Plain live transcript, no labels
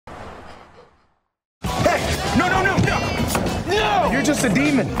You're just a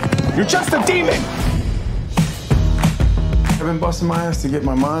demon. You're just a demon. I've been busting my ass to get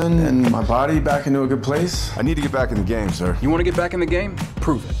my mind and my body back into a good place. I need to get back in the game, sir. You want to get back in the game?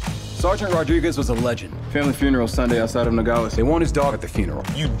 Prove it. Sergeant Rodriguez was a legend. Family funeral Sunday outside of Nogales. They want his dog at the funeral.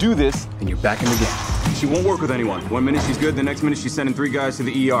 You do this, and you're back in the game. She won't work with anyone. 1 minute she's good, the next minute she's sending 3 guys to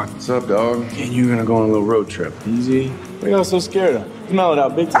the ER. What's up, dog? And you're gonna go on a little road trip. Easy. What are y'all so scared of? Smell it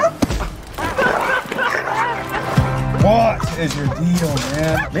out, big time. What is your deal,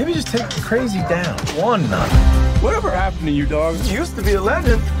 man? Maybe just take the crazy down. One nut. Whatever happened to you, dog? You used to be a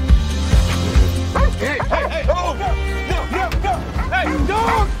legend. Hey, hey, hey! Oh, no! Hey,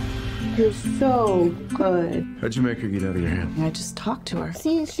 dog! You're so good. How'd you make her get out of your hand? I just talked to her.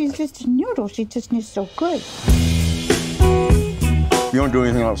 See, she's just a noodle. She just is so good. You don't do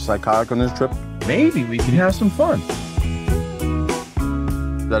anything else psychotic on this trip? Maybe we can have some fun.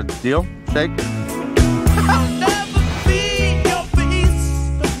 Is that a deal? Shake?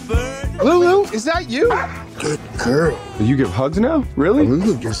 Lulu, is that you? Good girl. You give hugs now? Really?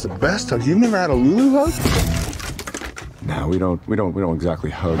 Lulu gives the best hugs. You've never had a Lulu hug? No, we don't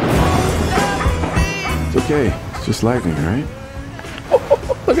exactly hug. It's okay. It's just lightning, right?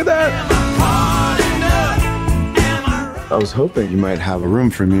 Look at that. I was hoping you might have a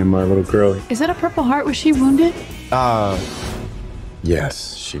room for me and my little girlie. Is that a Purple Heart? Was she wounded?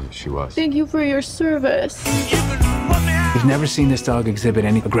 Yes, she was. Thank you for your service. We've never seen this dog exhibit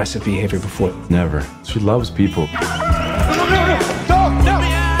any aggressive behavior before. Never. She loves people.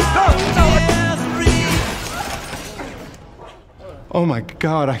 Oh my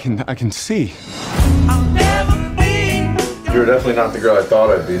God, I can see. You're definitely not the girl I thought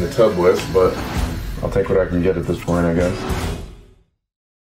I'd be in the tub with, but I'll take what I can get at this point, I guess.